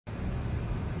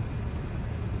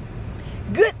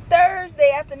Good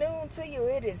Thursday afternoon to you.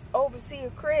 It is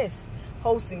Overseer Chris,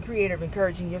 host and creator of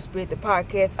Encouraging Your Spirit, the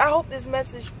podcast. I hope this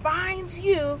message finds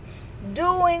you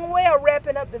doing well,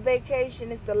 wrapping up the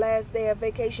vacation. It's the last day of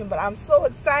vacation, but I'm so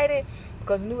excited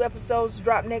because new episodes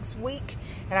drop next week,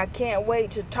 and I can't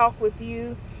wait to talk with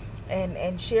you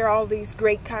and share all these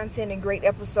great content and great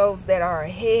episodes that are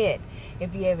ahead.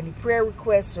 If you have any prayer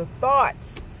requests or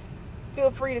thoughts, feel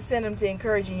free to send them to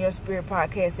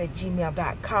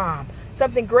encouragingyourspiritpodcast@gmail.com.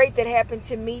 Something great that happened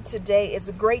to me today is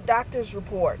a great doctor's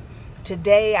report.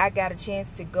 Today, I got a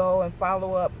chance to go and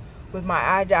follow up with my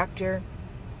eye doctor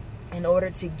in order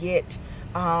to get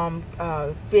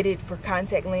fitted for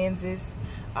contact lenses.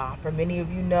 For many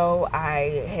of you know,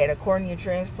 I had a cornea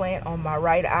transplant on my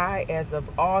right eye as of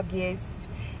August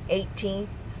 18th,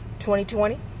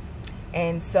 2020.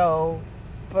 And so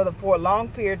for a long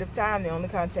period of time, the only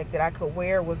contact that I could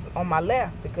wear was on my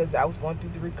left because I was going through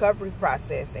the recovery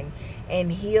process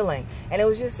and healing. And it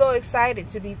was just so excited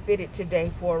to be fitted today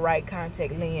for a right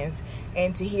contact lens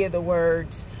and to hear the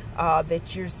words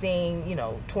that you're seeing,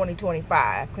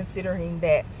 2025, considering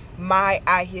that my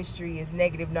eye history is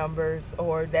negative numbers,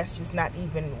 or that's just not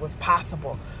even was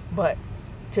possible. But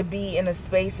to be in a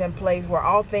space and place where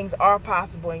all things are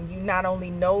possible, and you not only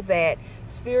know that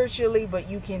spiritually, but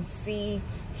you can see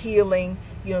healing,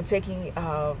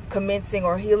 commencing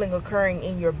or healing occurring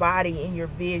in your body, in your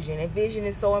vision. And vision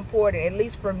is so important. At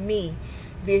least for me,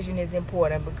 vision is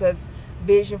important because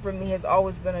vision for me has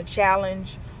always been a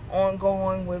challenge,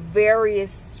 ongoing with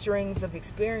various strings of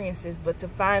experiences, but to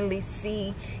finally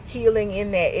see healing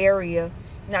in that area,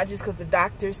 not just because the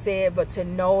doctor said, but to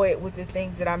know it with the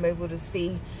things that I'm able to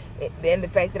see, and the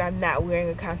fact that I'm not wearing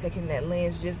a contact in that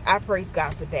lens, I praise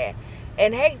God for that.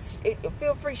 And hey,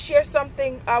 feel free, share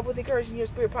something with Encouraging Your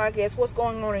Spirit podcast. What's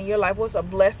going on in your life? What's a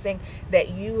blessing that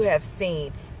you have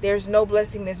seen? There's no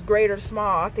blessing that's great or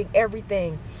small. I think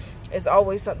everything is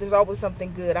always something. There's always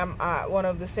something good. One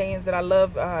of the sayings that I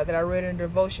love that I read in a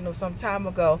devotional some time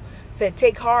ago said,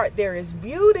 "Take heart, there is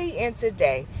beauty in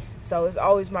today." So it's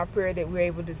always my prayer that we're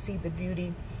able to see the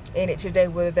beauty in it today,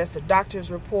 whether that's a doctor's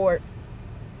report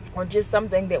or just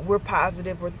something that we're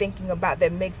positive or thinking about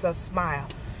that makes us smile.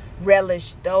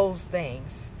 Relish those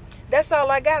things. That's all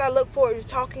I got. I look forward to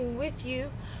talking with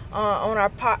you on our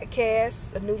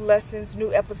podcast. New lessons,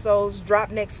 new episodes drop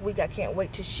next week. I can't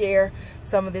wait to share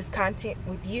some of this content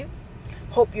with you.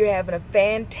 Hope you're having a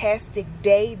fantastic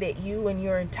day, that you and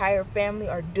your entire family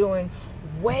are doing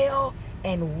well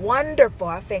and wonderful.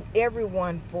 I thank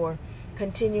everyone for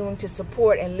continuing to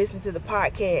support and listen to the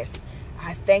podcast.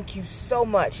 I thank you so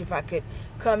much. If I could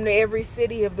come to every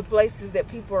city of the places that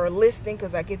people are listening,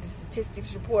 because I get the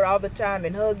statistics report all the time,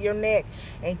 and hug your neck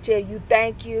and tell you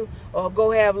thank you, or go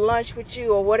have lunch with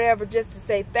you or whatever, just to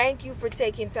say thank you for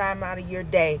taking time out of your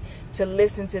day to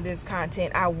listen to this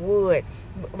content, I would.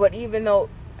 But even though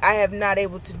I have not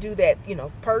able to do that,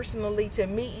 personally to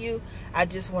meet you, I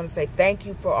just want to say thank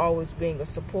you for always being a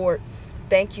support.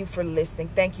 Thank you for listening.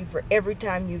 Thank you for every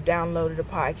time you downloaded a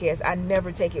podcast. I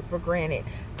never take it for granted.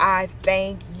 I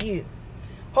thank you.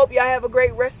 Hope y'all have a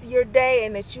great rest of your day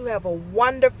and that you have a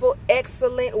wonderful,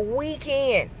 excellent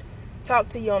weekend. Talk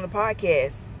to you on the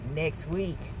podcast next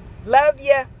week. Love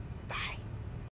ya.